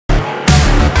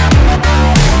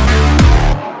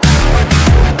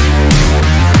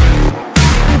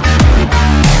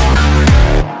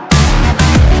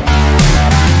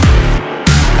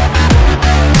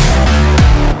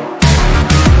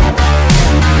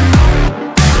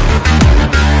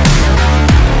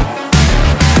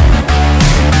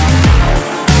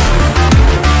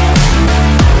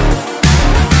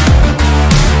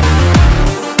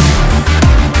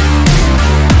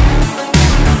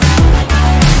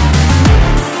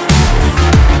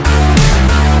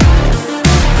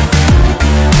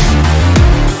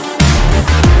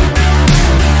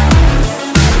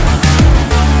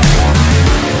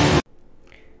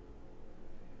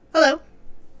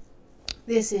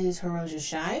This is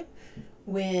hirojashibe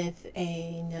with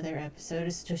another episode of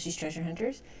Satoshi's Treasure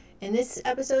Hunters. And this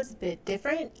episode's a bit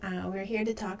different. We're here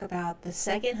to talk about the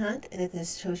second hunt that the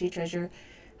Satoshi Treasure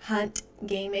Hunt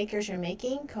game makers are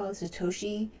making, called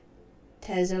Satoshi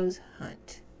Tezos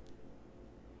Hunt.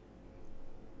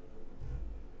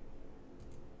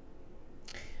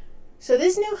 So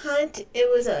this new hunt,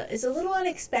 it's a little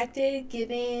unexpected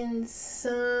given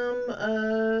some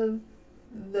of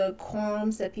the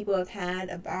qualms that people have had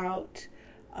about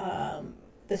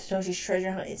the Satoshi's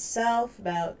Treasure Hunt itself,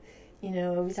 about, we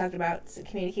talked about the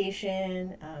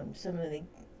communication, some of the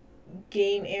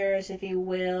game errors, if you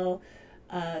will,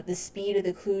 the speed of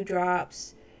the clue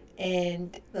drops,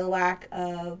 and the lack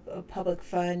of a public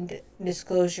fund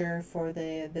disclosure for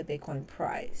the Bitcoin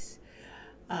prize.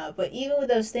 But even with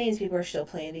those things, people are still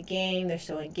playing the game, they're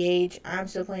still engaged. I'm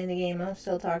still playing the game, I'm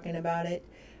still talking about it.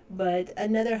 But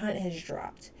another hunt has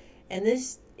dropped. And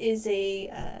this is a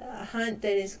hunt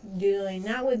that is dealing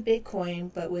not with Bitcoin,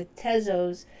 but with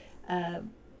Tezos, a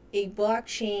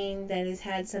blockchain that has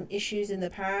had some issues in the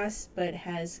past, but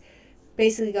has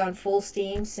basically gone full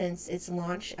steam since its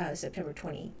launch September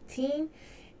 2018.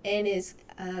 And is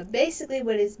basically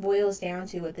what it boils down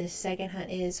to, what this second hunt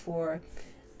is for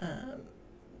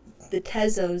the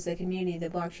Tezos, the community, the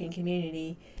blockchain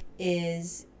community,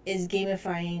 is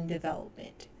gamifying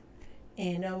development.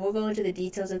 And we'll go into the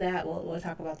details of that. We'll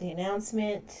talk about the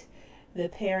announcement, the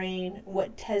pairing,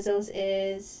 what Tezos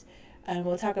is, and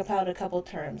we'll talk about a couple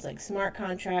terms like smart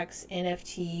contracts,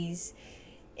 NFTs,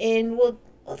 and we'll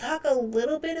talk a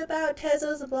little bit about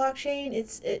Tezos, the blockchain.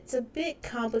 It's a bit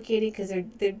complicated because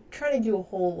they're trying to do a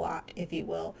whole lot, if you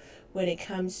will, when it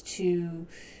comes to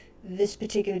this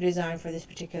particular design for this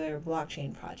particular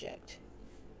blockchain project.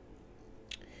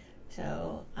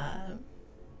 So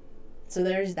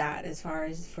there's that as far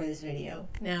as for this video.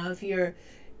 Now, if you're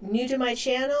new to my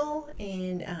channel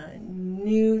and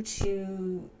new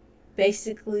to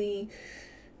basically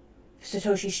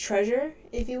Satoshi's Treasure,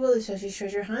 if you will, the Satoshi's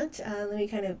Treasure Hunt, let me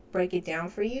kind of break it down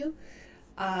for you.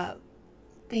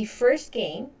 The first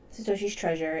game, Satoshi's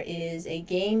Treasure, is a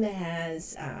game that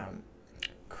has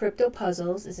crypto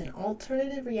puzzles. It's an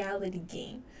alternative reality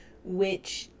game,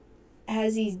 which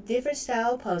has these different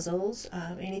style puzzles,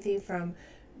 anything from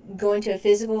going to a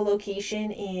physical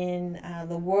location in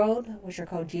the world, which are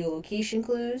called geolocation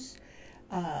clues,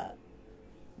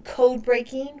 code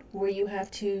breaking, where you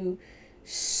have to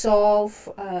solve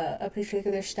a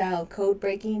particular style of code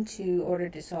breaking order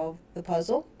to solve the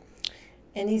puzzle.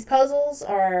 And these puzzles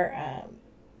are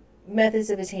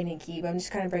methods of attaining key, but I'm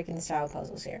just kind of breaking the style of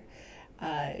puzzles here.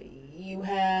 You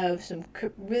have some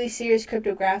really serious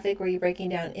cryptographic, where you're breaking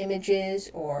down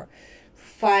images or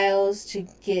files to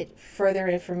get further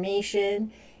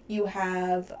information. You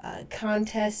have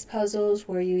contest puzzles,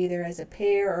 where you either as a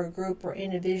pair or a group or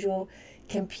individual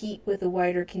compete with a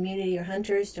wider community or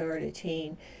hunters to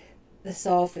attain the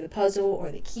solve for the puzzle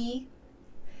or the key.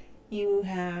 You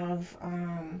have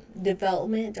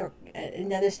development, or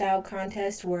another style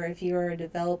contest, where if you're a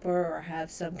developer or have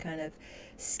some kind of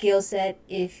skill set,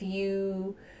 if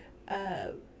you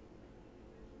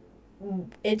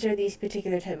enter these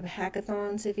particular type of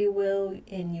hackathons, if you will,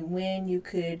 and you win, you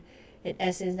could, in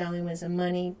essence, not only win some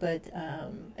money, but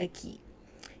a key.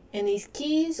 And these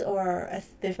keys are,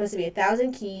 there's supposed to be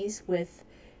 1,000 keys with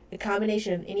a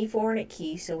combination of any 400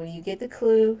 keys. So when you get the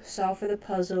clue, solve for the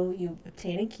puzzle, you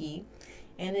obtain a key.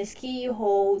 And this key you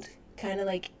hold kind of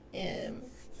like a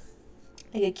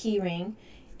key ring,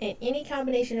 and any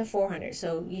combination of 400.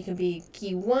 So you can be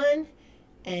key 1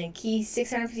 and key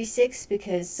 656,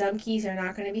 because some keys are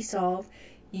not going to be solved.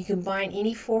 You combine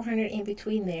any 400 in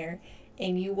between there,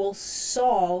 and you will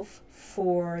solve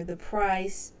for the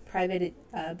prize private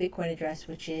Bitcoin address,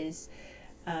 which is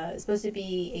supposed to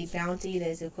be a bounty that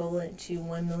is equivalent to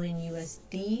 1 million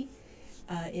USD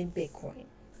in Bitcoin.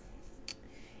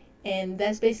 And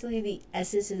that's basically the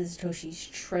essence of the Satoshi's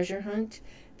Treasure Hunt.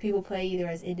 People play either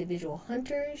as individual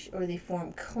hunters or they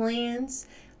form clans.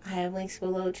 I have links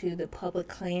below to the public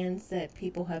clans that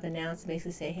people have announced,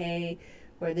 basically say, hey,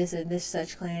 we're this and this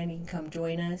such clan, you can come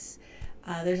join us.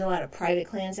 There's a lot of private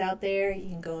clans out there. You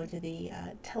can go into the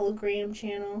Telegram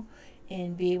channel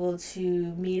and be able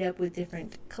to meet up with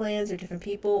different clans or different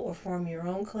people, or form your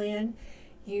own clan.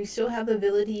 You still have the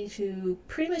ability to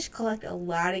pretty much collect a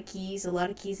lot of keys. A lot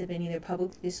of keys have been either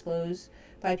publicly disclosed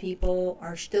by people,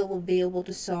 are still available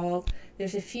to solve.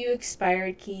 There's a few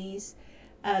expired keys.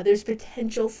 There's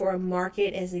potential for a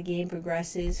market as the game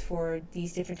progresses for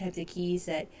these different types of keys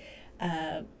that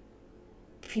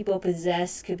people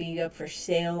possess could be up for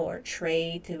sale or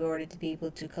trade in order to be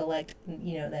able to collect,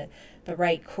 you know, the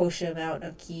right quotient amount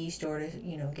of keys in order to,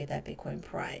 you know, get that Bitcoin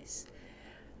prize.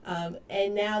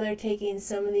 And now they're taking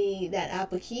some of that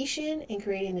application and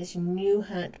creating this new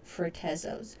hunt for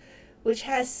Tezos, which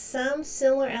has some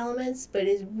similar elements, but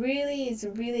it's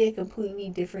really a completely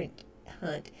different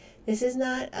hunt. This is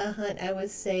not a hunt, I would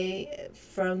say,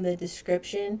 from the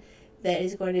description, that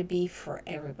is going to be for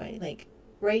everybody. Like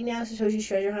right now, Satoshi's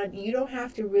Treasure Hunt, you don't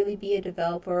have to really be a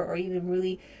developer or even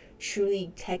really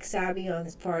truly tech savvy on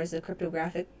as far as the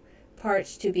cryptographic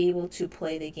parts to be able to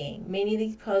play the game. Many of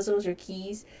these puzzles or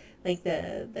keys, like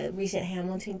the recent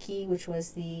Hamilton key, which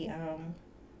was the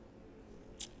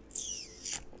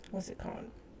what's it called?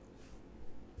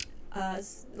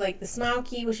 Like the smile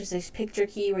key, which is this picture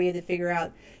key where you have to figure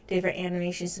out different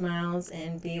animation smiles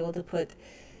and be able to put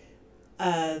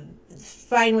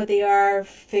find what they are,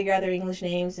 figure out their English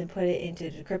names, and put it into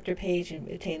the crypto page and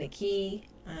obtain the key.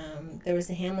 There was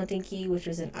the Hamilton key, which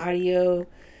was an audio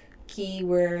key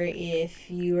where if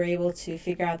you were able to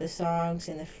figure out the songs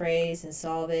and the phrase and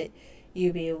solve it,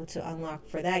 you'd be able to unlock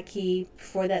for that key.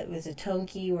 Before that was a tone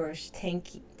key where it's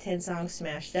 10 songs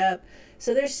smashed up.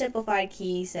 So there's simplified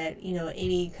keys that, you know,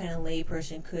 any kind of lay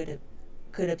person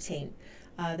could obtain.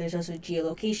 There's also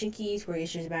geolocation keys where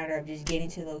it's just a matter of just getting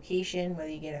to the location, whether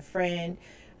you get a friend,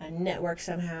 a network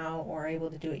somehow, or able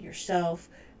to do it yourself,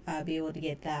 be able to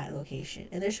get that location.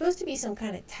 And there's supposed to be some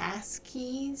kind of task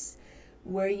keys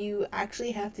where you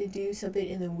actually have to do something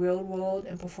in the real world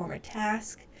and perform a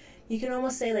task. You can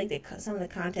almost say like some of the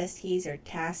contest keys are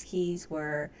task keys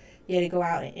where you had to go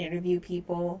out and interview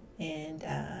people, and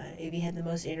if you had the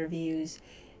most interviews,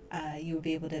 you would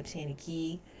be able to obtain a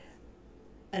key,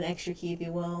 an extra key, if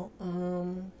you will.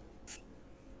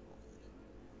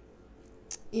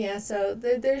 Yeah, so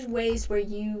there's ways where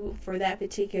you, for that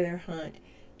particular hunt,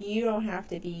 you don't have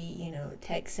to be, you know,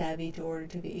 tech savvy in order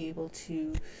to be able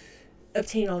to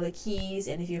obtain all the keys.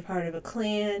 And if you're part of a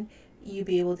clan, you'll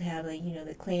be able to have, like, you know,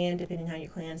 the clan, depending on how your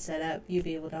clan's set up, you'll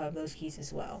be able to have those keys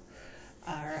as well,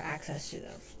 or access to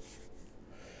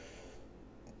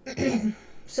them.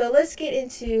 So let's get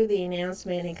into the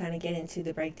announcement and kind of get into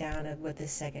the breakdown of what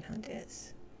this second hunt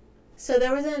is. So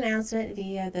there was an announcement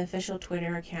via the official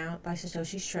Twitter account by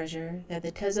Satoshi's Treasure that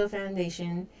the Tezos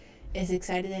Foundation is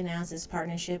excited to announce its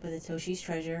partnership with the Satoshi's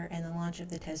Treasure and the launch of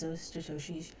the Tezos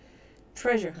Satoshi's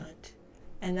Treasure Hunt.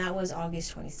 And that was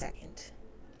August 22nd.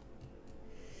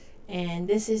 And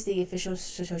this is the official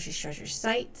Satoshi's Treasure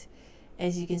site.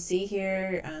 As you can see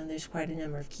here, there's quite a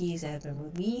number of keys that have been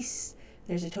released.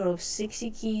 There's a total of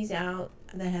 60 keys out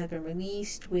that have been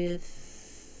released,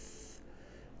 with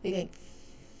I think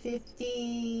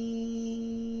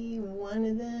 51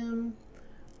 of them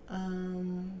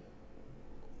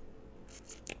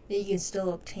that you can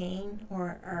still obtain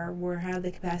or have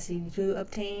the capacity to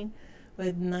obtain.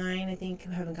 With 9, I think,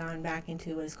 haven't gone back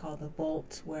into what is called the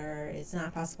Vault, where it's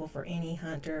not possible for any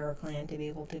hunter or clan to be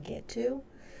able to get to.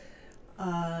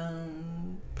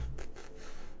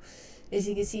 As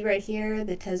you can see right here,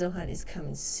 the Tezo Hunt is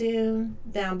coming soon.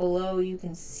 Down below, you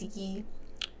can see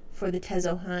for the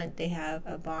Tezo Hunt, they have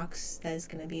a box that is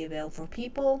going to be available for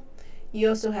people. You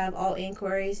also have all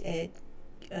inquiries at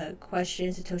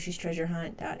questions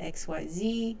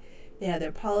satoshistreasure.xyz. They have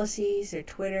their policies, their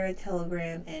Twitter,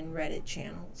 Telegram, and Reddit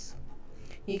channels.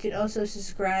 You can also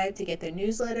subscribe to get their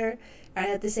newsletter. I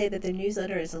have to say that the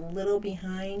newsletter is a little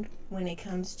behind when it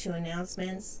comes to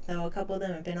announcements, though a couple of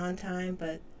them have been on time,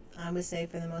 but I would say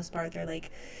for the most part they're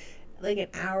like an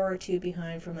hour or two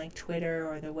behind from like Twitter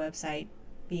or the website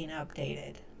being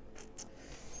updated.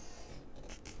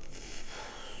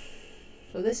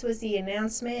 So this was the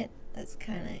announcement. Let's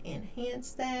kind of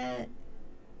enhance that.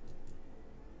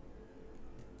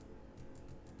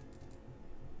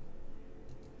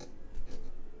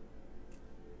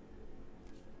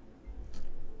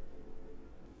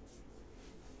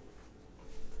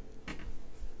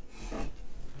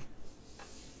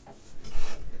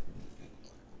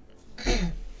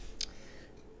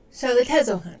 So the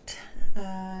Tezo Hunt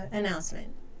announcement.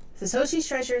 Satoshi's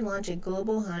Treasure launched a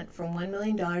global hunt for $1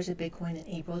 million of Bitcoin in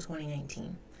April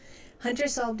 2019.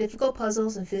 Hunters solve difficult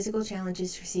puzzles and physical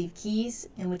challenges to receive keys,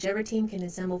 and whichever team can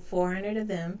assemble 400 of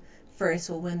them first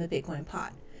will win the Bitcoin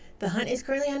pot. The hunt is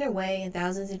currently underway, and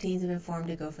thousands of teams have been formed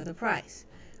to go for the prize.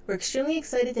 We're extremely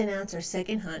excited to announce our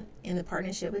second hunt in the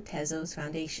partnership with Tezos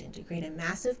Foundation to create a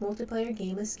massive multiplayer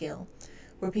game of skill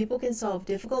where people can solve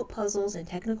difficult puzzles and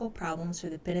technical problems for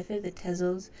the benefit of the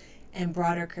Tezos and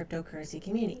broader cryptocurrency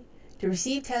community. To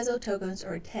receive Tezo tokens,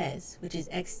 or Tez, which is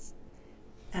XTZ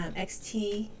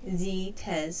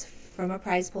Tez, from a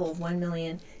prize pool of 1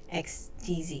 million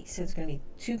XTZ. So it's going to be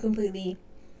two completely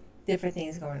different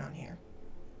things going on here.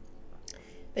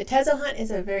 The Tezo hunt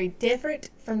is a very different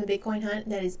from the Bitcoin hunt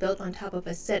that is built on top of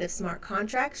a set of smart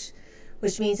contracts,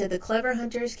 which means that the clever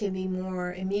hunters can be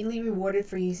more immediately rewarded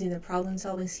for using their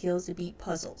problem-solving skills to beat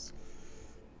puzzles.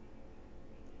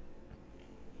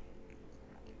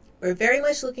 We're very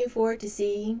much looking forward to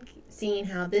seeing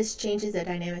how this changes the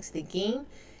dynamics of the game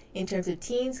in terms of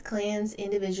teams, clans,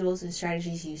 individuals, and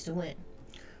strategies used to win.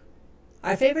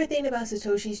 Our favorite thing about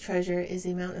Satoshi's treasure is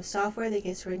the amount of software that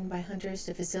gets written by hunters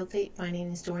to facilitate finding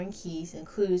and storing keys and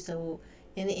clues that will,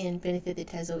 in the end, benefit the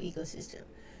Tezo ecosystem.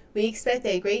 We expect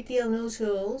that a great deal of new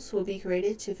tools will be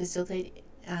created to facilitate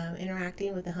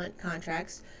interacting with the hunt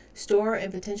contracts, store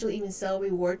and potentially even sell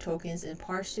reward tokens, and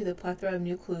parse through the plethora of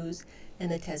new clues in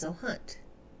the Tezo hunt.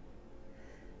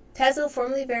 Tezo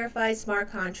formally verified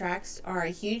smart contracts are a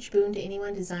huge boon to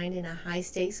anyone designed in a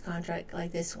high-stakes contract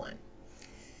like this one.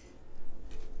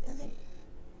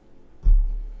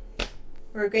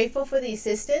 We're grateful for the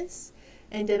assistance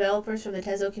and developers from the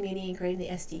Tezo community in creating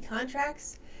the SD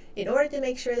contracts. In order to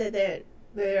make sure that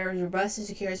they're as robust and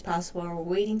secure as possible, we're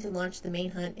waiting to launch the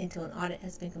main hunt until an audit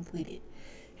has been completed.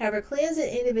 However, clans and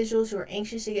individuals who are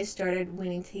anxious to get started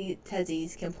winning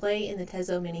Tezzies can play in the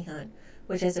Tezo mini hunt,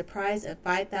 which has a prize of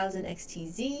 5,000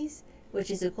 XTZs,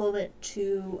 which is equivalent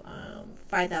to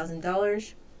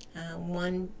 $5,000.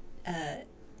 One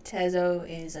Tezo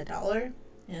is $1,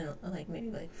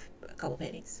 maybe a couple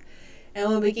pennies. And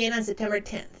will begin on September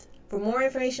 10th. For more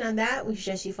information on that, we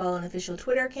suggest you follow an official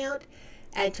Twitter account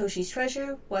at Toshi's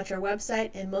Treasure, watch our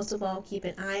website, and most of all, keep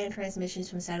an eye on transmissions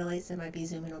from satellites that might be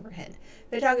zooming overhead.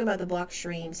 They're talking about the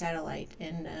Blockstream satellite,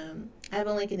 and I have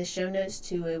a link in the show notes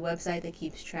to a website that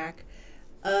keeps track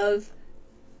of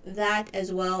that,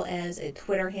 as well as a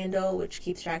Twitter handle which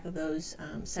keeps track of those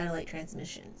satellite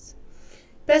transmissions.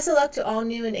 Best of luck to all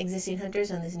new and existing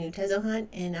hunters on this new Tezo hunt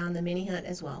and on the mini hunt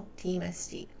as well, Team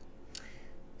SD.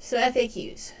 So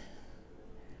FAQs.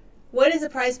 What is the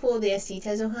prize pool of the ST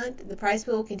Tezo hunt? The prize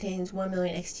pool contains 1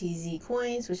 million XTZ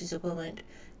coins, which is equivalent,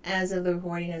 as of the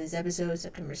recording of this episode,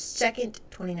 September 2nd,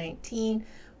 2019,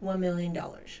 $1 million.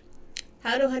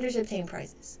 How do hunters obtain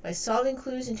prizes? By solving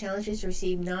clues and challenges to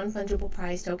receive non-fungible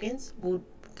prize tokens. We'll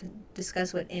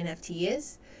discuss what NFT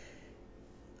is.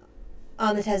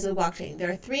 On the Tezo blockchain,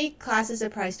 there are 3 classes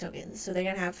of prize tokens. So they're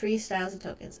going to have 3 styles of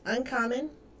tokens.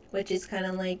 Uncommon, which is kind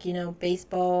of like,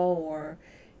 baseball or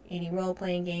any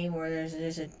role-playing game where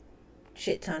there's a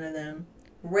shit ton of them.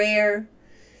 Rare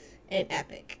and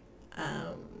epic.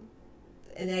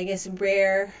 And I guess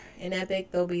rare and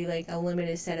epic, there'll be like a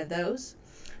limited set of those,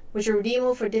 which are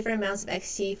redeemable for different amounts of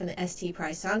XT from the ST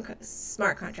price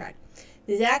smart contract.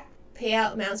 The exact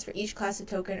payout amounts for each class of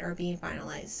token are being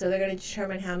finalized. So they're going to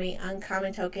determine how many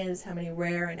uncommon tokens, how many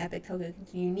rare and epic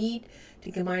tokens you need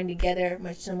to combine together,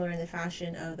 much similar in the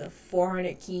fashion of the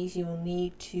 400 keys you will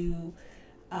need to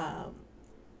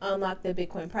unlock the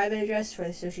Bitcoin private address for the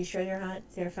Satoshi's treasure hunt.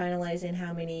 They're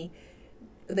finalizing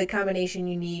the combination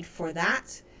you need for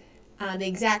that. The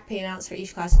exact payouts for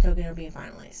each class of token are being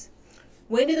finalized.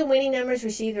 When do the winning numbers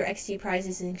receive their XT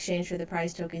prizes in exchange for the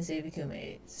prize tokens they've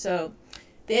accumulated? So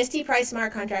the ST price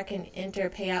smart contract can enter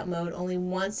payout mode only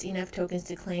once enough tokens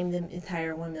to claim the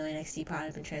entire 1 million XT pot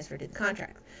have been transferred to the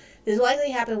contract. This will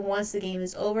likely happen once the game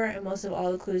is over and most of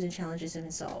all the clues and challenges have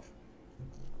been solved.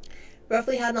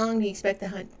 Roughly how long do you expect the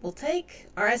hunt will take?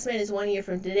 Our estimate is 1 year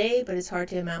from today, but it's hard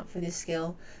to amount for the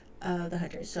skill of the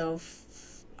hunters. So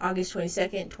August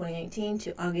 22nd, 2019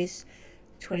 to August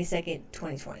 22nd,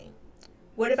 2020.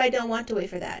 What if I don't want to wait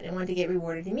for that and want to get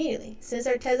rewarded immediately? Since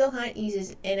our Tezo hunt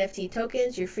uses NFT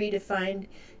tokens, you're free to find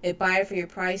a buyer for your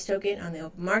prize token on the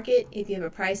open market. If you have a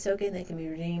prize token that can be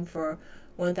redeemed for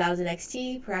 1000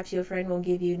 XT, perhaps your friend will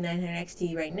give you 900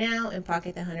 XT right now and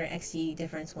pocket the 100 XT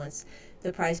difference once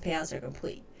the prize payouts are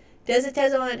complete. Does the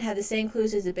Tezo hunt have the same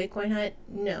clues as the Bitcoin hunt?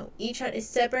 No. Each hunt is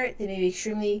separate. They may be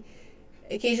extremely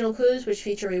occasional clues which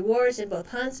feature rewards in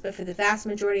both hunts, but for the vast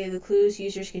majority of the clues,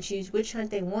 users can choose which hunt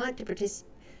they want to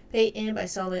participate in by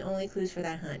solving only clues for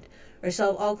that hunt, or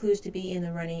solve all clues to be in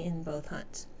the running in both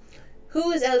hunts.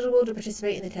 Who is eligible to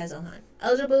participate in the Tezo hunt?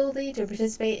 Eligibility to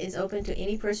participate is open to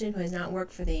any person who has not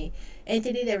worked for the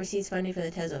entity that receives funding from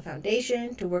the Tezos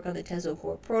Foundation to work on the Tezo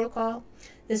core protocol.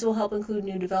 This will help include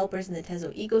new developers in the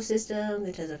Tezo ecosystem.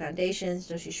 The Tezos Foundation,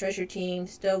 Toshi's Treasure Team,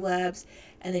 Stove Labs,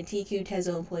 and the TQ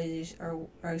Tezo employees are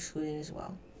excluded as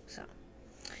well. So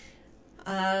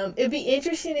it'd be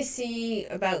interesting to see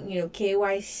about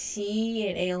KYC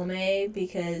and ALMA,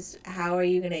 because how are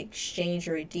you going to exchange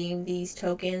or redeem these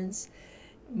tokens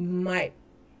might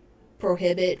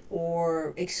prohibit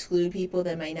or exclude people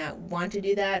that might not want to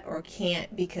do that or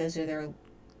can't because of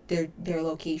their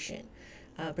location,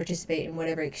 participate in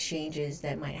whatever exchanges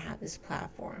that might have this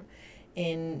platform.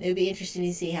 And it would be interesting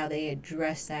to see how they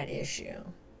address that issue.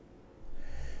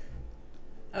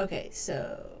 Okay,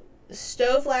 so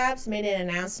Stove Labs made an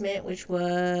announcement, which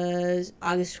was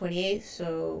August 28th,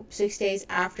 so 6 days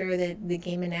after the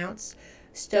game announced.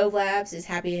 Stove Labs is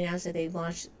happy to announce that they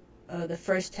launched the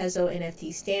first Tezos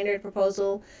NFT standard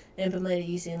proposal implemented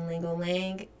using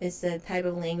Lingolang. It's the type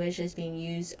of language that's being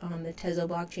used on the Tezos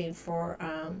blockchain for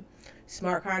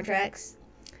smart contracts.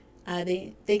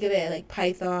 They think of it like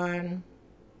Python,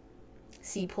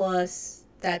 C++,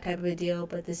 that type of a deal,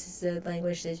 but this is the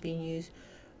language that's being used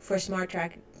for smart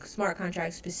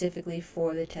contracts specifically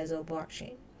for the Tezos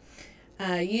blockchain.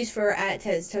 Used for at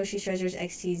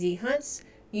satoshistreasure.xyz hunts.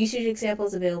 Usage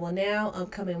examples available now.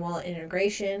 Upcoming wallet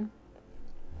integration.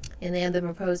 And they have the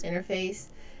proposed interface.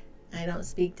 I don't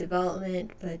speak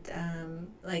development, but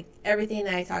like everything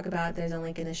that I talk about, there's a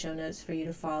link in the show notes for you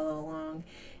to follow along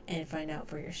and find out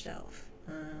for yourself.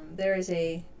 There is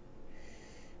a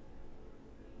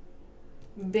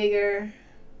bigger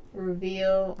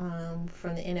reveal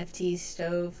from the NFT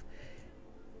Stove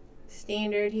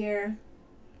standard here.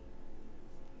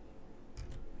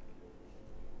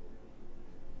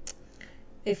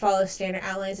 They follow standard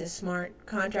outlines of smart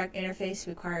contract interface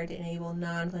required to enable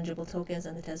non-fungible tokens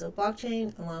on the Tezos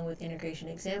blockchain, along with integration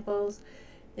examples.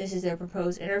 This is their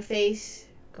proposed interface,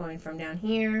 going from down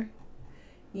here.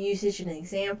 Usage and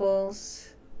examples.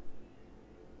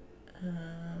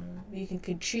 You can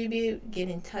contribute, get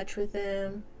in touch with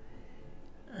them.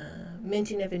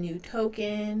 Minting of a new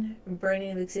token,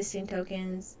 burning of existing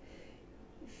tokens.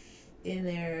 In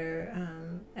their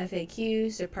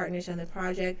FAQs, their partners on the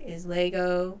project is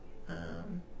Lego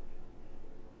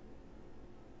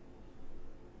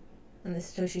and the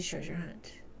Satoshi's Treasure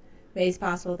Hunt. Made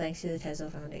possible thanks to the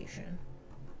Tezos Foundation.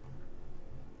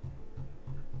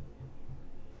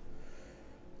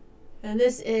 And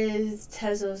this is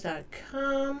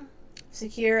Tezos.com.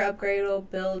 Secure, upgradable,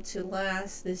 build to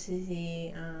last. This is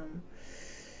the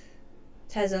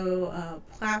Tezos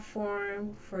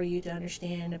platform for you to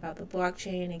understand about the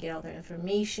blockchain and get all their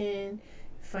information,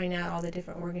 find out all the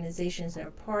different organizations that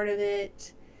are part of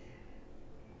it.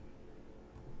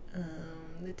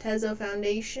 The Tezos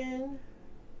Foundation.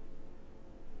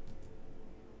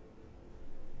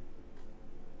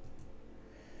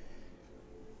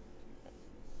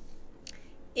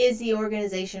 Is the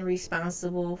organization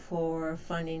responsible for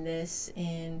funding this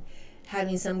and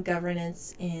having some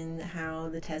governance in how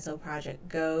the Tezos project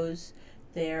goes.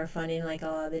 They're funding like a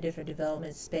lot of the different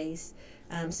development space.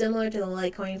 Similar to the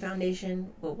Litecoin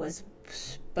Foundation, what was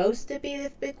supposed to be the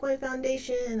Bitcoin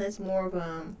Foundation, and that's more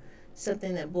of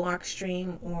something that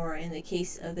Blockstream, or in the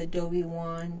case of the DOVEY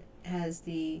one, has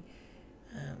the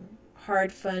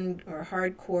hard fund or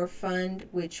hardcore fund,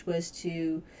 which was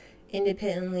to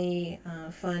independently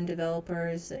fund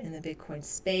developers in the Bitcoin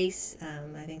space.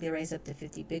 I think they raised up to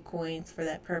 50 Bitcoins for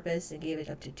that purpose and gave it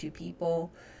up to 2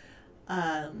 people.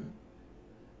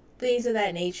 Things of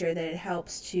that nature that it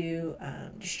helps to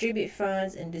distribute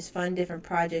funds and just fund different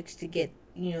projects to get,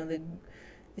 the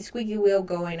squeaky wheel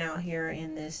going out here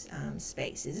in this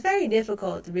space. It's very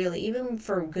difficult, really, even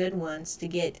for good ones, to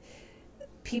get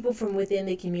people from within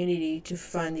the community to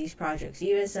fund these projects.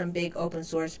 Even some big open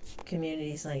source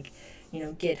communities like,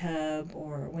 GitHub,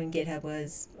 or when GitHub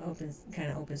was open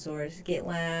source,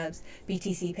 GitLabs,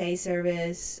 BTC Pay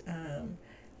Service,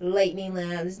 Lightning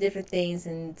Labs, different things.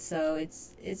 And so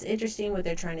it's interesting what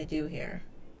they're trying to do here.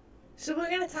 So we're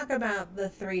going to talk about the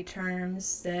 3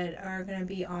 terms that are going to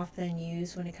be often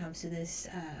used when it comes to this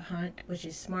hunt, which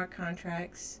is smart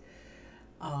contracts,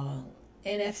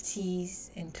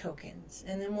 NFTs, and tokens.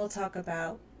 And then we'll talk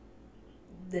about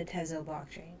the Tezos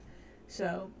blockchain.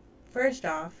 So first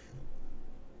off,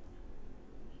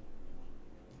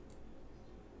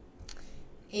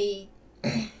 a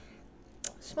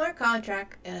smart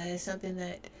contract is something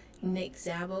that Nick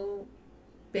Szabo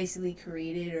basically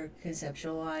created or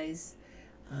conceptualized,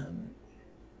 I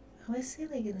would say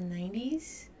like in the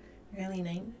 90s,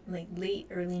 late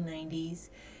early 90s.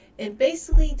 And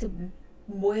basically, to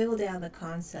boil down the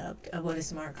concept of what a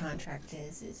smart contract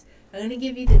is I'm going to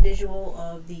give you the visual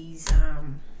of these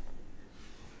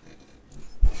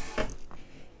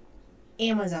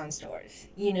Amazon stores,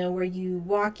 where you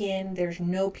walk in, there's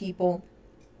no people,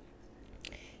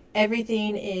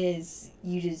 everything is,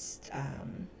 you just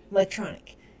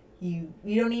electronic. You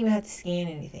don't even have to scan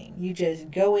anything. You just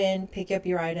go in, pick up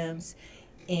your items,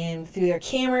 and through their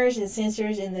cameras and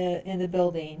sensors in the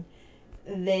building,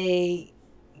 they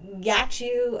got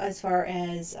you as far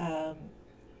as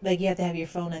like you have to have your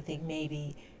phone, I think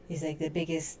maybe is like the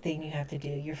biggest thing you have to do,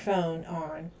 your phone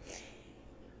on,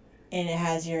 and it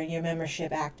has your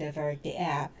membership active or the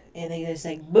app, and then there's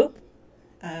like boop,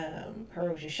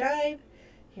 hirojashibe,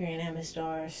 you're in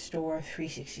Amazon store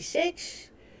 366,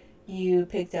 you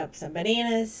picked up some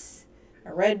bananas,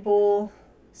 a Red Bull,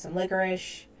 some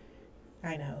licorice,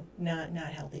 I know, not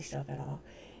healthy stuff at all,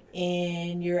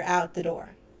 and you're out the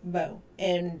door. Boom.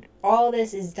 And all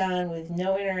this is done with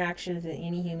no interactions with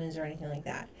any humans or anything like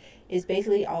that. It's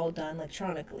basically all done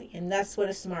electronically. And that's what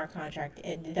a smart contract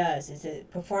it does, is it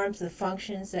performs the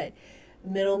functions that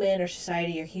middlemen or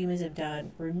society or humans have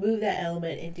done, remove that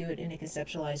element and do it in a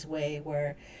conceptualized way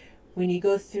where when you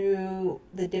go through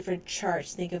the different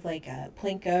charts, think of like a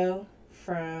Plinko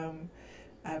from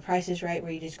Price is Right,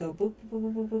 where you just go boop,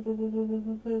 boop, boop, boop, boop, boop, boop, boop,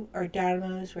 boop, boop, or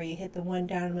dynamos, where you hit the one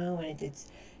dynamo and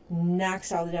it's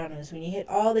knocks all the dynamos. When you hit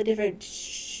all the different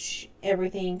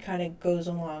everything kind of goes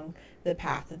along the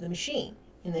path of the machine.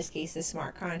 In this case, the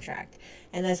smart contract.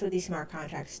 And that's what these smart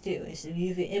contracts do. Is if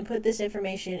you input this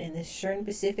information in this certain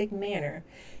specific manner,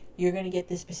 you're going to get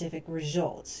the specific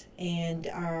results. And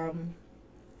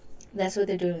that's what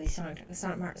they're doing with these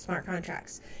smart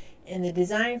contracts. And the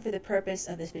design for the purpose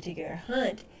of this particular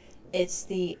hunt, it's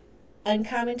the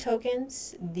uncommon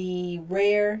tokens, the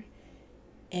rare,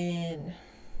 and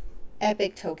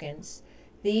epic tokens.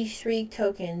 These 3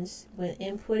 tokens, when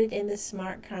inputted in the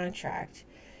smart contract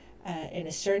in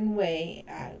a certain way,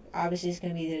 obviously it's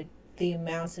going to be the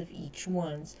amounts of each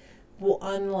ones, will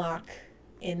unlock,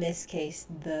 in this case,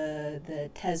 the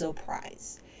Tezos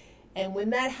prize. And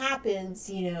when that happens,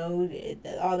 you know,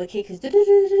 all the cake is,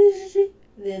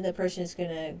 then the person is going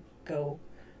to go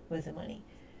with the money.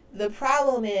 The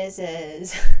problem is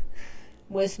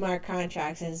with smart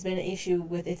contracts, and it's been an issue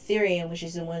with Ethereum, which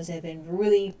is the ones that have been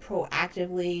really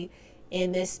proactively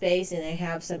in this space, and they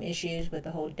have some issues with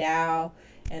the whole DAO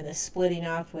and the splitting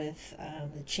off with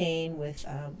the chain with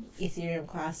Ethereum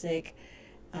Classic,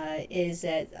 is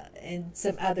that and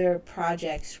some other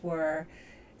projects were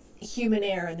human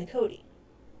error in the coding.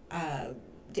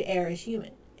 The error is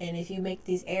human. And if you make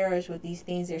these errors with these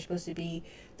things, they're supposed to be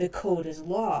the code is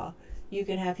law. You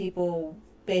can have people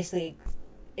basically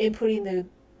inputting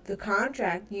the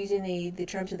contract using the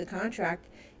terms of the contract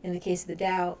in the case of the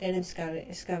DAO and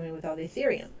scumming with all the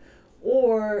Ethereum,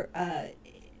 or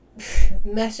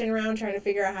messing around trying to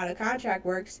figure out how the contract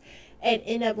works and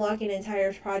end up locking the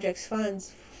entire project's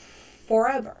funds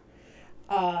forever.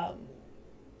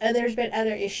 And there's been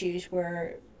other issues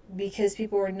where, because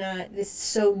people are not, this is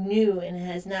so new and it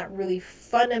has not really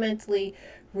fundamentally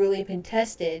really been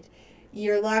tested,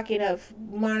 you're locking up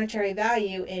monetary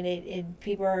value and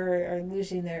people are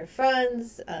losing their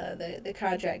funds. The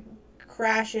contract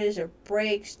crashes or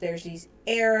breaks. There's these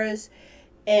errors,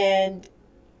 and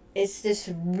it's just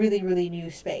really, really new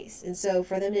space. And so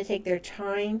for them to take their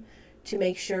time to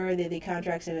make sure that the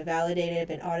contracts have been validated,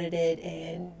 been audited,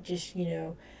 and just, you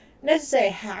know, not necessarily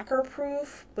hacker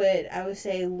proof, but I would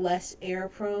say less error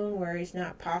prone, where it's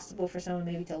not possible for someone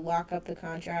maybe to lock up the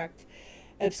contract,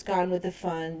 abscond with the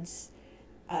funds.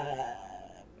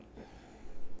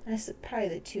 That's probably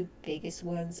the 2 biggest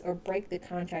ones, or break the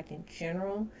contract in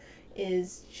general,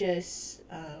 is just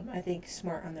I think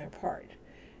smart on their part.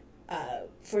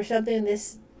 For something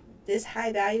this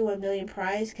high value, 1 million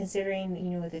prize, considering,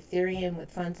 you know, with Ethereum,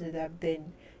 with funds that I've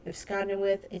been absconded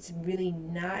with, it's really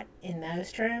not in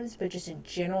those terms, but just in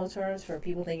general terms, for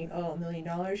people thinking, oh, $1 million,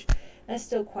 that's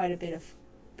still quite a bit of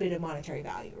monetary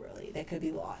value, really, that could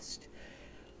be lost.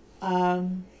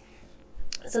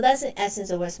 So that's the essence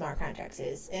of what smart contracts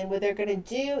is. And what they're going to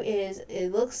do is,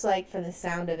 it looks like from the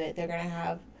sound of it, they're going to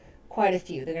have quite a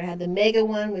few. They're going to have the mega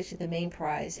one, which is the main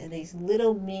prize, and these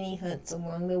little mini hunts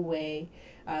along the way.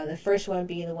 The first one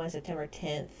being the one September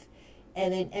 10th.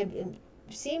 And then it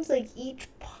seems like each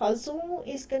puzzle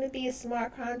is going to be a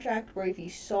smart contract, where if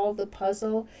you solve the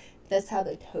puzzle, that's how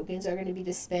the tokens are going to be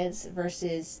dispensed,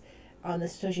 versus on the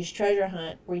Satoshi's treasure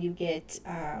hunt, where you get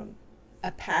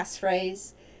a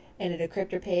passphrase and a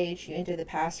decryptor page. You enter the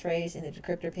passphrase and the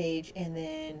decryptor page, and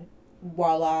then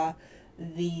voila,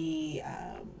 the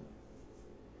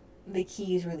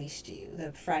key is released to you.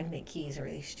 The fragment key is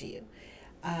released to you.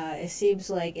 It seems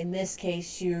like in this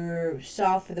case, you're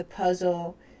solved for the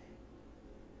puzzle.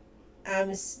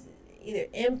 Either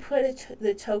input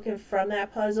the token from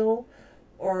that puzzle,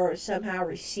 or somehow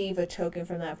receive a token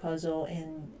from that puzzle,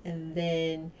 and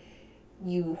then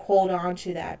you hold on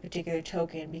to that particular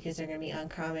token, because they're going to be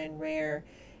uncommon, rare,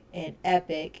 and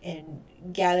epic, and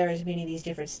gather as many of these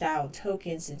different style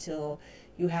tokens until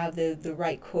you have the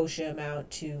right quotient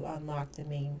amount to unlock the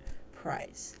main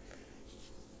price.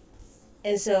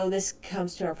 And so this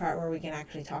comes to our part where we can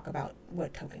actually talk about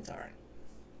what tokens are.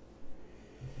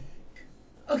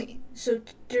 Okay, so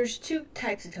there's two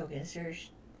types of tokens.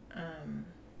 There's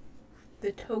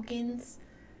the tokens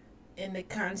in the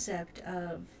concept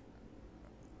of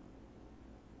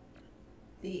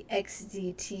the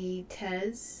XZT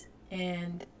Tez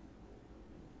and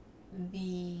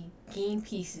the game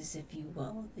pieces, if you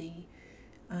will, the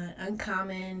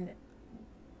uncommon,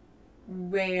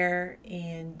 rare,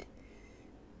 and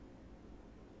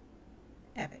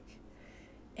epic.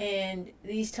 And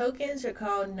these tokens are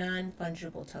called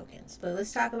non-fungible tokens. But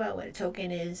let's talk about what a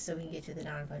token is so we can get to the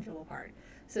non-fungible part.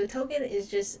 So a token is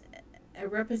just a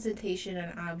representation of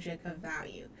an object of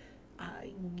value.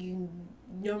 You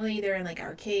normally they're in like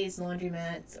arcades,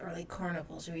 laundromats, or like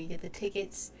carnivals where you get the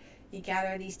tickets, you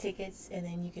gather these tickets, and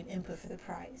then you can input for the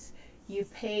prize. You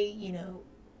pay,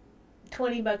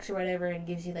 $20 or whatever, and it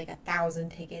gives you like 1,000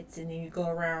 tickets, and then you go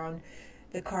around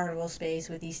the carnival space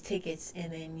with these tickets,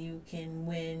 and then you can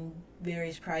win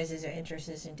various prizes or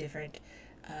interests in different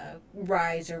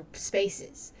rides or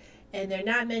spaces. And they're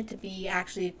not meant to be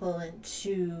actually equivalent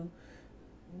to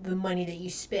the money that you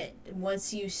spent.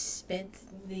 Once you spent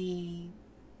the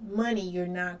money, you're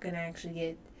not going to actually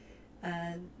get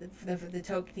the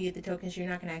tokens. You're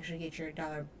not going to actually get your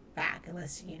dollar back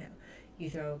unless you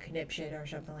throw a conniption or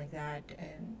something like that,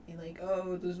 and you're like,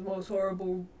 oh, this is the most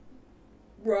horrible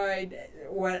ride,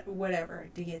 whatever,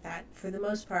 to get that. For the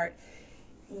most part,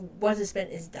 once it's spent,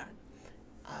 is done.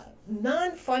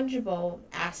 Non-fungible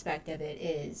aspect of it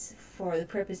is, for the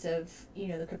purpose of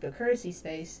the cryptocurrency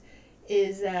space,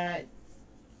 is that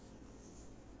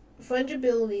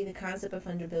fungibility, the concept of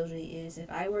fungibility is if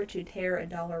I were to tear a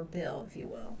dollar bill, if you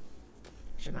will,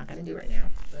 which I'm not going to do right now,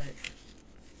 but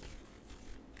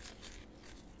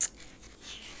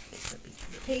get a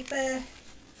piece of paper.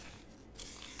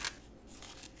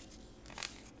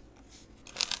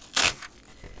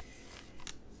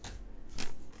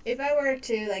 If I were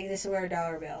to, like, this is where a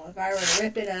dollar bill, if I were to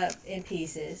rip it up in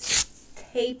pieces,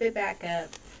 tape it back up,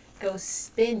 go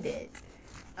spend it,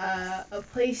 a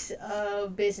place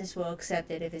of business will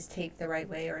accept it if it's taped the right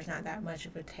way or it's not that much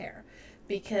of a tear.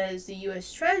 Because the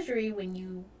U.S. Treasury, when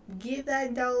you give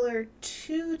that dollar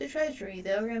to the Treasury,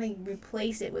 they're going to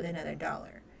replace it with another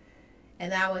dollar.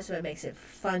 And that was what makes it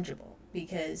fungible,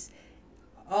 because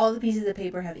all the pieces of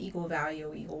paper have equal value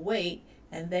or equal weight,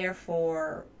 and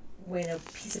therefore when a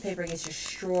piece of paper gets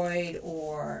destroyed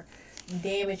or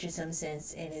damaged in some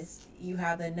sense, and you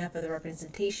have enough of the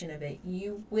representation of it,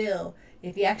 you will,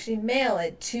 if you actually mail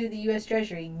it to the U.S.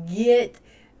 Treasury, get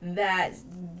that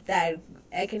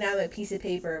economic piece of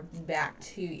paper back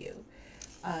to you.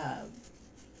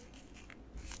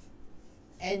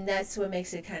 And that's what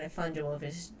makes it kind of fungible. If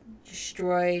it's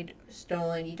destroyed,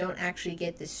 stolen, you don't actually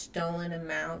get the stolen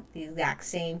amount, the exact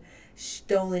same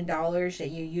stolen dollars that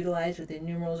you utilize with the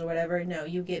numerals or whatever. No,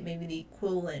 you get maybe the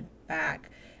equivalent back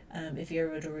if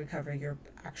you're able to recover your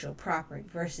actual property,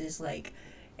 versus like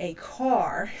a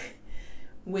car,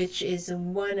 which is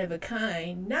one of a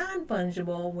kind,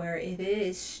 non-fungible, where if it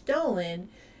is stolen,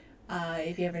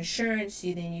 if you have insurance,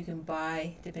 then you can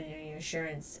buy, depending on your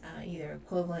insurance, either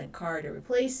equivalent car to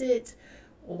replace it,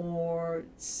 or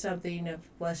something of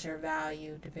lesser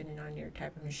value, depending on your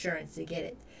type of insurance, to get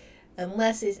it.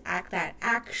 Unless it's that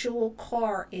actual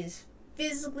car is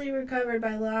physically recovered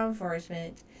by law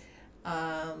enforcement,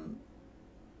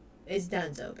 it's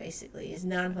donezo, basically. It's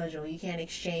non-fungible. You can't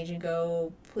exchange and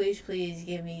go, please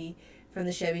give me from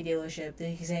the Chevy dealership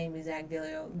the same exact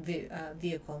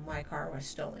vehicle my car was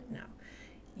stolen. No.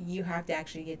 You have to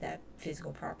actually get that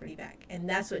physical property back. And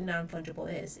that's what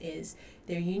non-fungible is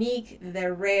they're unique,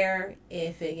 they're rare.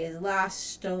 If it gets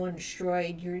lost, stolen,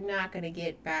 destroyed, you're not going to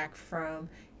get back from,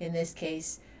 in this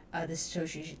case, the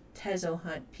Satoshi Tezo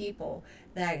Hunt people,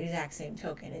 that exact same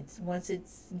token. It's once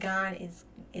it's gone,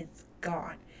 it's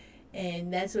gone.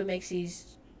 And that's what makes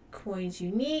these coins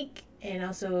unique, and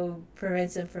also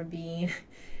prevents them from being,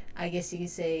 I guess you could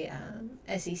say,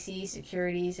 SEC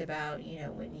securities about,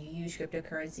 when you use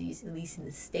cryptocurrencies, at least in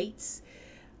the States,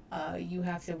 you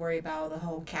have to worry about the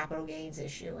whole capital gains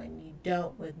issue, and you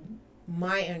don't, with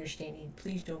my understanding,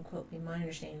 please don't quote me, my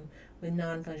understanding, with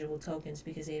non-fungible tokens,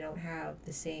 because they don't have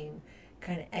the same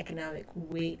kind of economic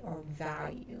weight or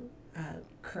value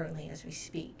currently as we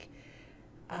speak.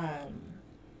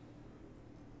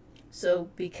 So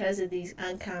because of these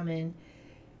uncommon,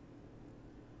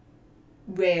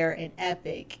 rare, and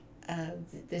epic,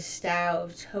 the style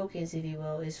of tokens, if you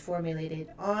will, is formulated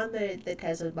on the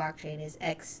Tezos blockchain as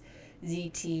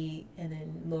XZT and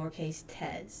then lowercase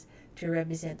Tez to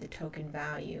represent the token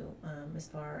value, as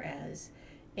far as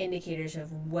indicators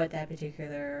of what that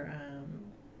particular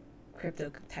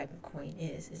crypto type of coin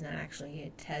is. It's not actually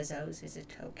a Tezos, it's a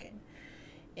token.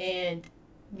 And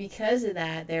because of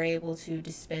that, they're able to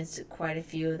dispense quite a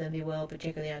few of them, if you will,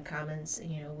 particularly on commons.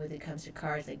 When it comes to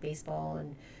cards like baseball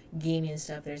and gaming and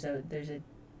stuff, there's a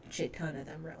shit ton of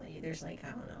them, really. There's like, I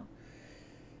don't know,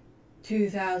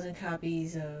 2,000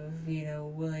 copies of,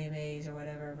 William A's or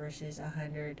whatever versus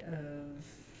 100 of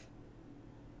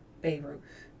Babe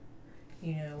Ruth.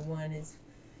 One is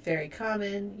very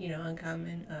common,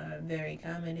 uncommon, very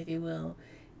common, if you will,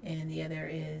 and the other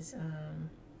is,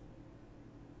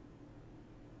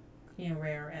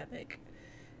 rare or epic.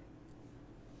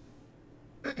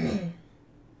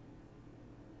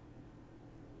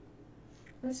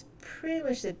 That's pretty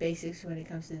much the basics when it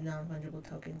comes to the non-fungible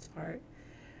tokens part.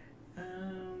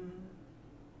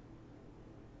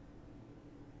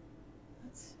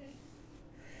 Let's see.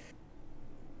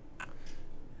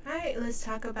 Alright, let's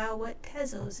talk about what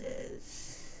Tezos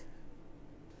is.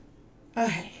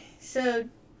 Okay, so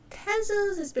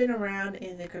Tezos has been around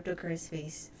in the cryptocurrency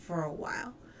space for a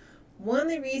while. One of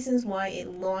the reasons why it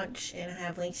launched, and I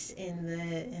have links in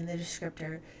the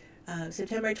descriptor,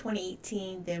 September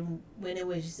 2018, then when it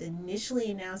was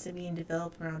initially announced and being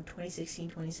developed around 2016,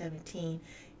 2017,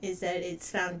 is that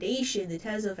its foundation, the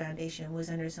Tezos Foundation,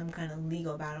 was under some kind of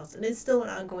legal battles. And it's still an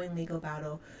ongoing legal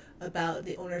battle about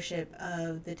the ownership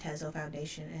of the Tezos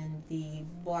Foundation and the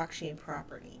blockchain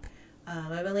property.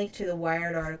 I have a link to the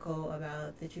Wired article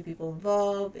about the two people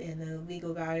involved and the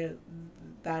legal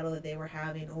battle that they were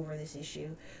having over this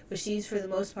issue, which seems for the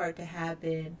most part to have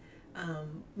been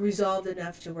resolved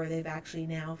enough to where they've actually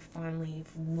now finally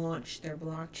launched their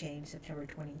blockchain September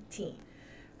 2018,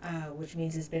 which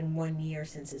means it's been 1 year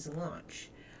since its launch.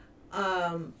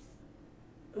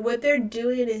 What they're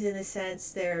doing is, in a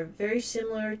sense, they're very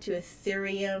similar to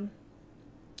Ethereum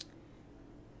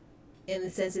in the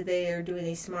sense that they are doing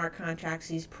these smart contracts,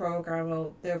 these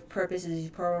programmable, their purpose is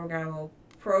these programmable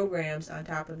programs on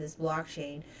top of this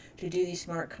blockchain to do these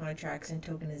smart contracts and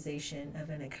tokenization of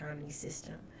an economy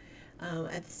system.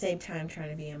 At the same time trying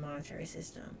to be a monetary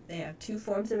system. They have two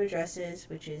forms of addresses,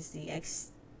 which is the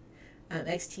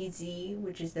XTZ,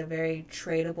 which is the very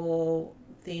tradable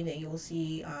thing that you'll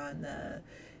see on the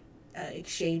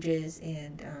exchanges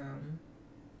and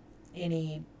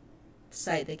any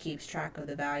site that keeps track of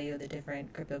the value of the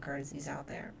different cryptocurrencies out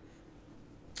there.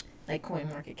 Like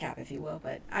CoinMarketCap, if you will,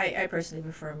 but I personally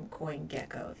prefer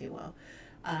CoinGecko, if you will.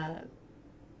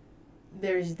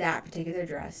 There's that particular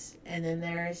address, and then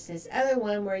there's this other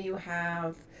one where you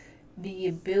have the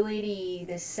ability,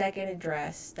 the second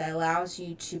address, that allows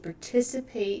you to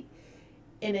participate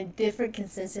in a different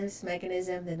consensus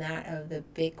mechanism than that of the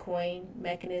Bitcoin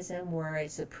mechanism, where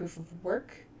it's a proof of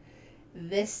work.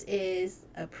 This is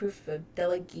a proof of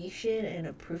delegation and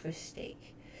a proof of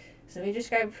stake. So let me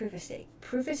describe proof of stake.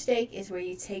 Proof of stake is where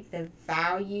you take the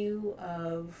value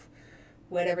of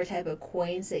whatever type of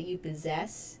coins that you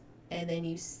possess, and then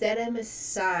you set them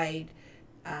aside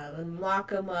and lock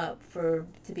them up for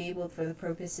the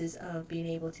purposes of being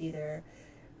able to either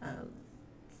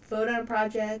vote on a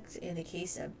project, in the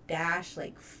case of Dash,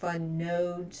 like fund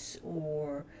nodes,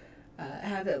 or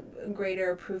have a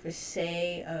greater proof of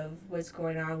say of what's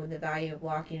going on with the value of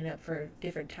locking it up for a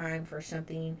different time for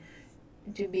something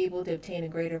to be able to obtain a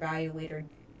greater value later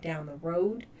down the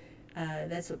road.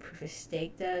 That's what proof of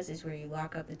stake does, is where you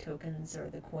lock up the tokens or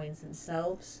the coins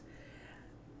themselves.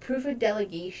 Proof of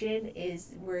delegation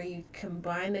is where you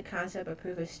combine the concept of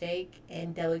proof of stake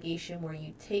and delegation, where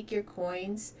you take your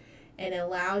coins and it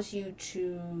allows you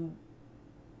to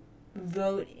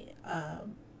vote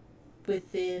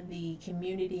within the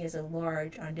community as a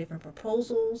large on different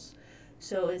proposals.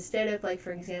 So instead of, like,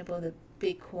 for example, the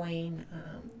Bitcoin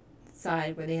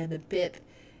side where they have the BIP,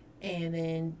 and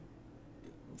then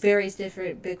various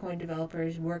different Bitcoin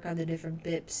developers work on the different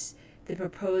BIPs, they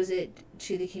propose it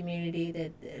to the community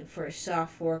that for a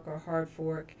soft fork or hard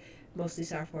fork, mostly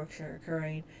soft forks are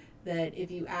occurring, that if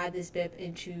you add this BIP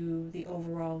into the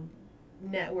overall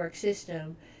network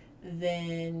system,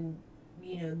 then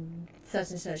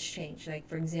such and such change. Like,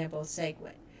 for example,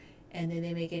 SegWit. And then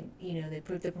they make it, they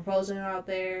put the proposal out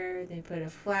there, they put a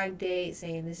flag date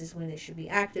saying this is when it should be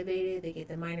activated, they get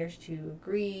the miners to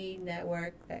agree,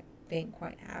 network. That didn't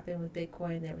quite happen with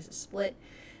Bitcoin, there was a split.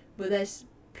 But that's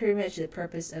pretty much the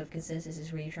purpose of consensus,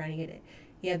 is where you're trying to get it.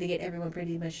 You have to get everyone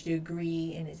pretty much to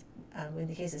agree, and it's, in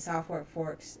the case of soft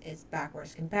forks, it's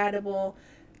backwards compatible,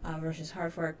 versus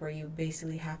hard fork, where you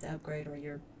basically have to upgrade or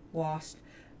you're lost,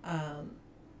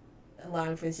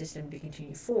 allowing for the system to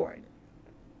continue forward.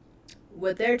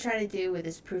 What they're trying to do with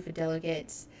this proof of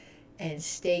delegates and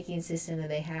staking system that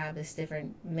they have, this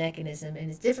different mechanism, and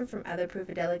it's different from other proof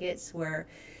of delegates where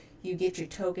you get your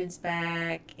tokens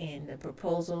back and the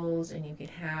proposals, and you can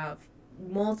have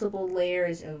multiple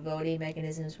layers of voting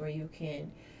mechanisms where you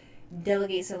can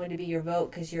delegate someone to be your vote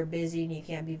because you're busy and you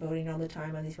can't be voting all the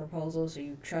time on these proposals, or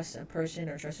you trust a person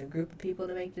or trust a group of people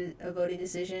to make a voting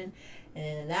decision, and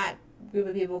then that group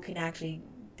of people can actually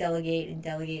delegate and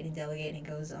delegate and delegate, and it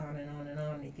goes on and on and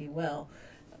on, if you will,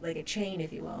 like a chain,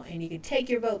 if you will. And you can take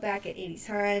your vote back at any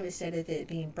time instead of it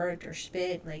being burnt or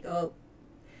spit, like, oh,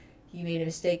 you made a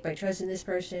mistake by trusting this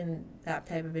person, that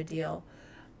type of a deal.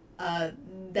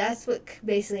 That's what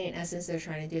basically, in essence, they're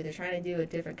trying to do. They're trying to do a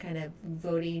different kind of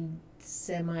voting,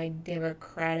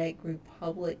 semi-democratic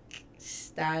republic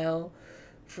style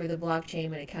for the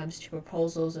blockchain when it comes to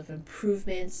proposals of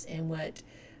improvements and what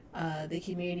the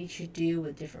community should do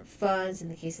with different funds. In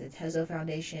the case of the Tezos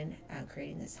Foundation,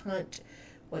 creating this hunt,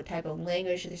 what type of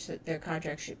language their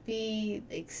contract should be,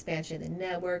 the expansion of the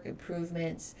network,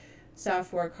 improvements,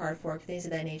 soft fork, hard fork, things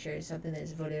of that nature is something that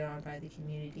is voted on by the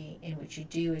community. And what you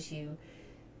do is you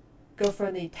go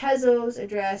from the Tezos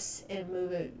address and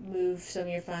move some of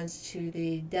your funds to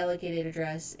the delegated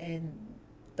address, and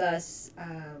thus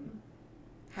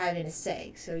having a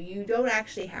say. So you don't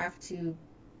actually have to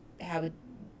have a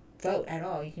vote at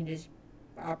all. You can just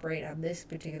operate on this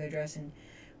particular address and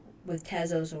with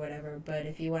Tezos or whatever. But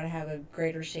if you want to have a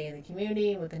greater say in the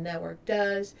community, what the network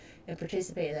does, and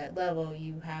participate at that level,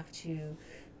 you have to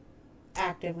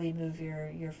actively move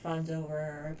your funds over,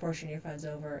 or a portion of your funds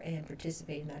over, and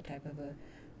participate in that type of a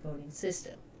voting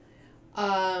system.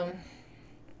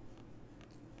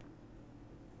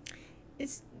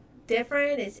 It's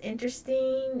different, it's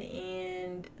interesting,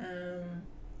 and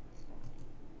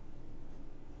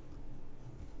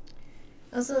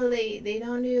also they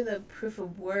don't do the proof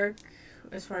of work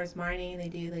as far as mining. They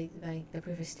do like the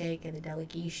proof of stake and the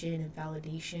delegation and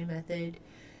validation method,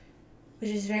 which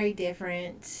is very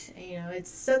different. You know, it's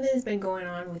something that's been going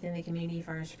on within the community as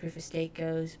far as proof of stake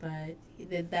goes, but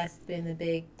that's been the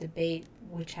big debate,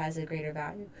 which has a greater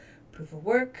value, proof of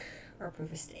work or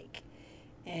proof of stake.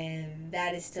 And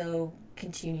that is still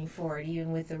continuing forward,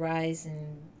 even with the rise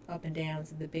and up and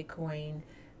downs of the Bitcoin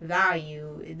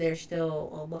value. There's still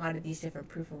a lot of these different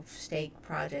proof of stake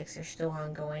projects are still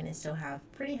ongoing and still have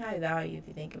pretty high value if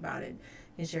you think about it,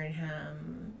 considering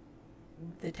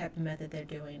the type of method they're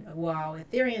doing. While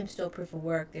Ethereum's still proof of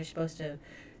work, they're supposed to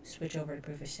switch over to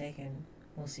proof of stake, and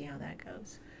we'll see how that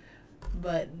goes.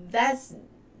 But that's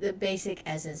the basic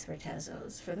essence for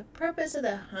Tezos. For the purpose of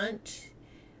the hunt,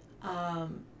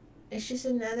 it's just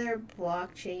another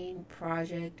blockchain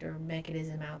project or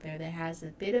mechanism out there that has a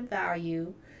bit of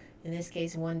value. In this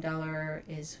case, $1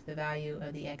 is the value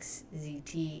of the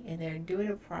XZT, and they're doing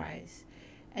a prize.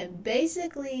 And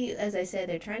basically, as I said,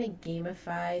 they're trying to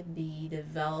gamify the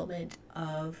development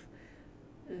of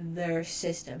their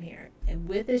system here. And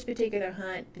with this particular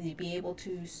hunt, to be able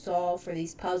to solve for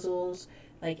these puzzles,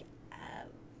 like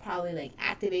probably like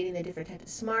activating the different types of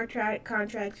smart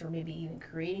contracts, or maybe even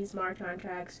creating smart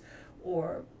contracts,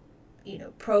 or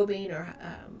probing or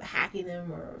hacking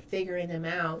them or figuring them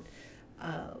out.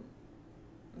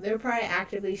 They're probably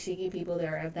actively seeking people that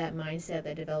are of that mindset,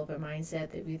 that developer mindset,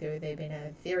 that either they've been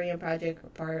an Ethereum project or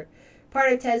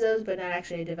part of Tezos, but not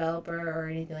actually a developer or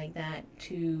anything like that,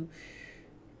 to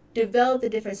develop the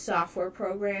different software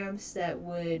programs that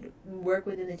would work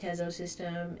within the Tezos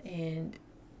system. And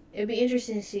it'd be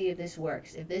interesting to see if this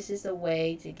works, if this is the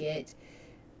way to get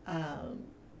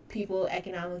people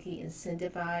economically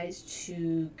incentivized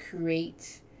to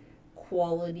create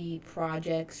quality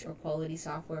projects or quality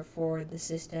software for the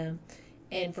system,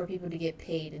 and for people to get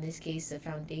paid. In this case, the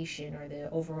foundation or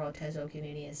the overall Tezos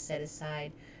community has set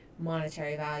aside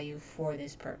monetary value for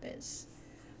this purpose.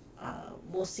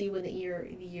 We'll see when the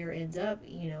year ends up,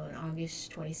 in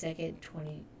August 22nd,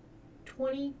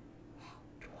 2020.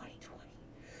 2020.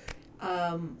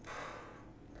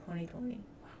 2020.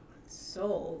 Wow, I'm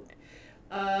sold.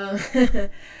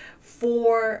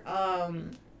 For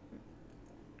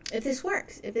if this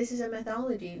works, if this is a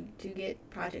methodology to get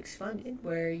projects funded,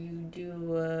 where you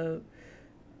do a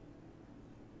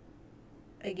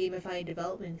gamified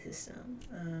development system.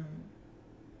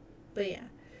 But yeah,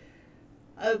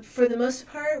 for the most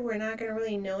part, we're not going to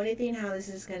really know anything how this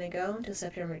is going to go until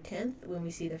September 10th, when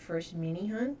we see the first mini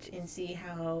hunt and see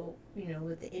how,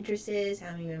 what the interest is,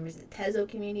 how many members of the Tezos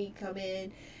community come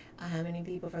in, how many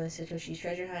people from the Satoshi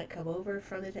treasure hunt come over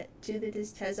from to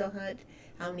this Tezos hunt,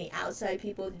 how many outside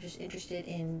people are just interested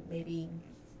in maybe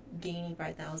gaining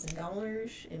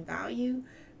 $5,000 in value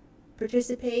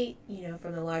participate, you know,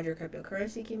 from the larger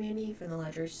cryptocurrency community, from the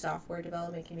larger software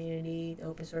development community, the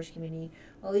open source community,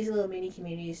 all these little mini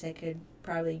communities that could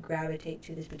probably gravitate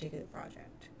to this particular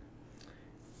project.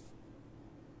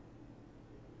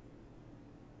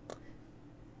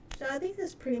 So I think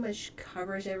this pretty much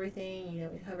covers everything. You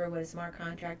know, we cover what a smart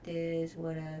contract is,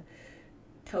 what a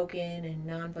token and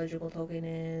non-fungible token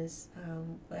is,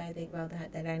 what I think about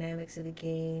the dynamics of the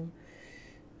game,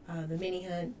 the mini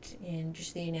hunt, and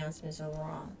just the announcements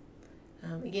overall.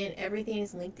 Again, everything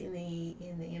is linked in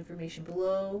the information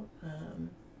below.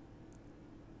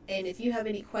 And if you have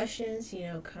any questions, you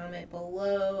know, comment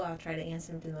below. I'll try to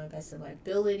answer them to the best of my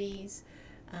abilities.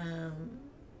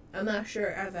 I'm not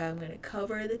sure if I'm going to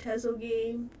cover the Tezos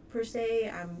game per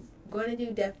se. I'm going to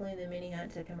do definitely the mini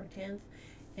hunt September 10th.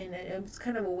 And it's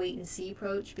kind of a wait and see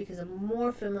approach because I'm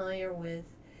more familiar with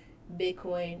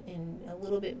Bitcoin and a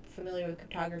little bit familiar with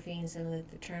cryptography and some of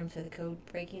the terms for the code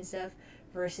breaking stuff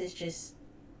versus just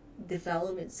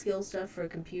development skill stuff for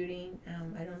computing.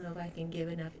 I don't know if I can give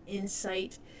enough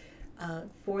insight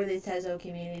for the Tezos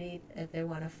community if they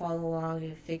want to follow along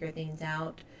and figure things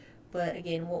out. But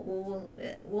again,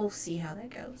 we'll see how that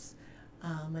goes.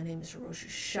 My name is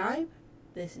hirojashibe.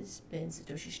 This has been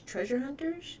Satoshi's Treasure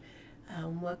Hunters.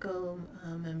 Welcome,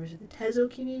 members of the Tezos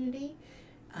community.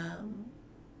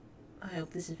 I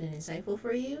hope this has been insightful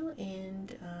for you.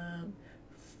 And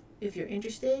if you're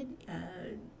interested,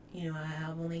 you know, I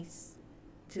have links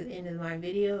to the end of my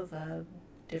video of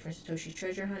different Satoshi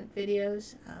Treasure Hunt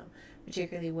videos,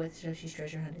 particularly what Satoshi's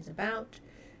Treasure Hunt is about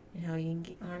and how you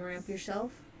can armor up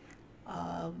yourself.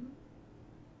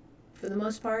 For the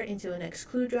most part, until the next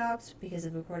clue drops, because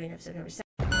of the recording of September